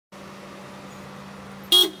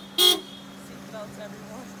seatbelts,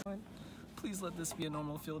 everyone. Please let this be a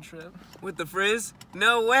normal field trip. With the frizz?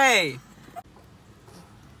 No way!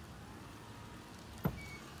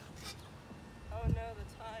 Oh no, the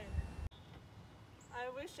tire. I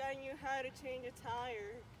wish I knew how to change a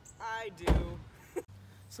tire. I do.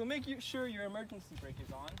 So make sure your emergency brake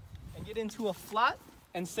is on and get into a flat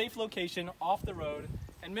and safe location off the road,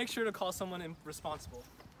 and make sure to call someone responsible.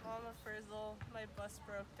 Mama Frizzle, my bus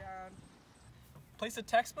broke down. Place a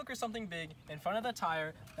textbook or something big in front of the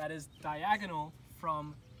tire that is diagonal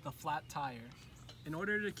from the flat tire in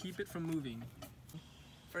order to keep it from moving.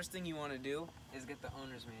 First thing you want to do is get the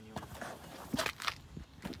owner's manual.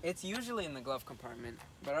 It's usually in the glove compartment,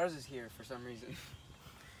 but ours is here for some reason.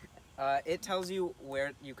 It tells you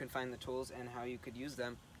where you can find the tools and how you could use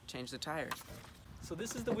them to change the tire. So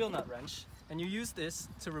this is the wheel nut wrench, and you use this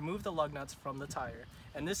to remove the lug nuts from the tire.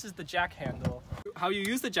 And this is the jack handle. How you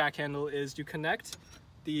use the jack handle is you connect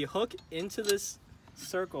the hook into this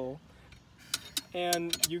circle,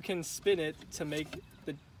 and you can spin it to make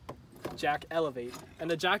the jack elevate.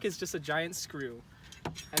 And the jack is just a giant screw.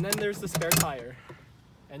 And then there's the spare tire,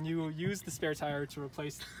 and you use the spare tire to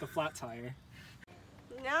replace the flat tire.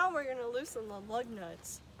 Now we're gonna loosen the lug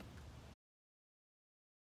nuts.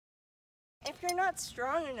 If you're not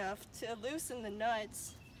strong enough to loosen the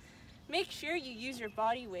nuts, make sure you use your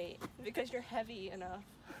body weight because you're heavy enough.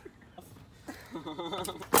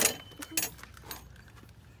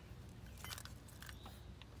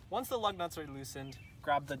 Once the lug nuts are loosened,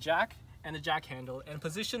 grab the jack and the jack handle and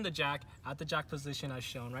position the jack at the jack position as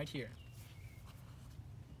shown right here.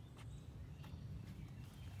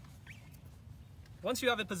 Once you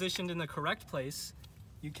have it positioned in the correct place,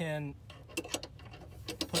 you can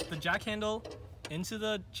put the jack handle into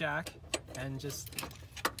the jack and just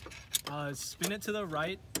spin it to the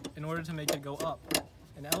right in order to make it go up,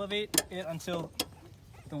 and elevate it until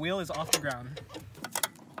the wheel is off the ground.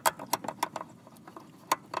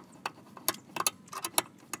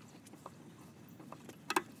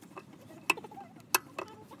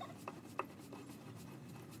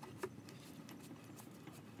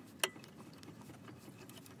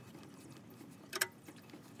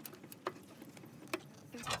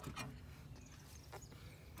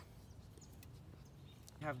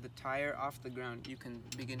 Have the tire off the ground, you can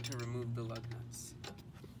begin to remove the lug nuts.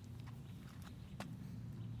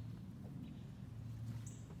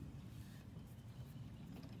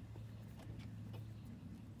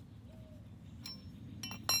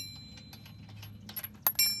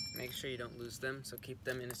 Make sure you don't lose them, so keep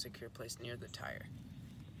them in a secure place near the tire.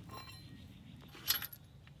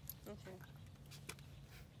 Okay.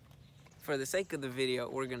 For the sake of the video,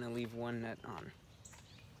 we're going to leave one nut on.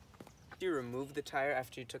 If you remove the tire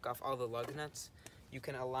after you took off all the lug nuts, you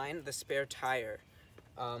can align the spare tire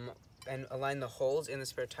and align the holes in the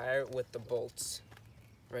spare tire with the bolts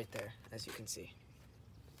right there, as you can see.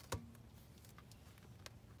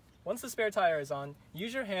 Once the spare tire is on,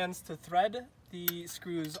 use your hands to thread the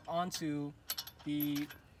screws onto the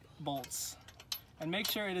bolts and make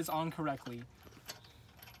sure it is on correctly.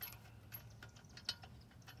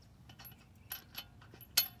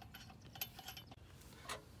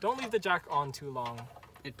 Don't leave the jack on too long.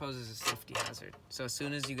 It poses a safety hazard, so as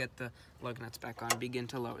soon as you get the lug nuts back on, begin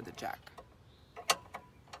to lower the jack.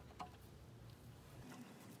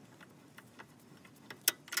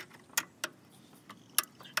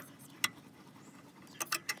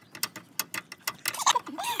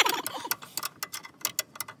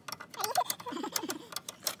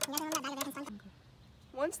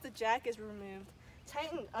 Once the jack is removed,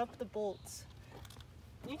 tighten up the bolts.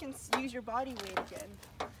 You can use your body weight again.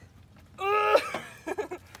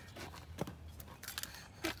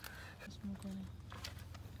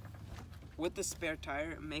 With the spare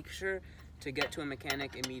tire, make sure to get to a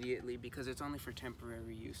mechanic immediately because it's only for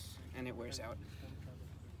temporary use and it wears out.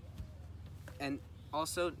 And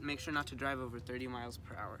also make sure not to drive over 30 miles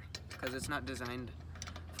per hour because it's not designed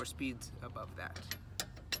for speeds above that.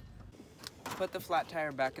 Put the flat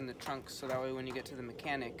tire back in the trunk so that way when you get to the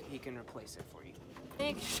mechanic, he can replace it for you.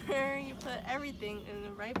 Make sure you put everything in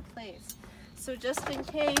the right place. So just in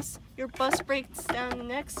case your bus breaks down the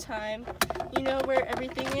next time, you know where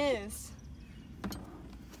everything is.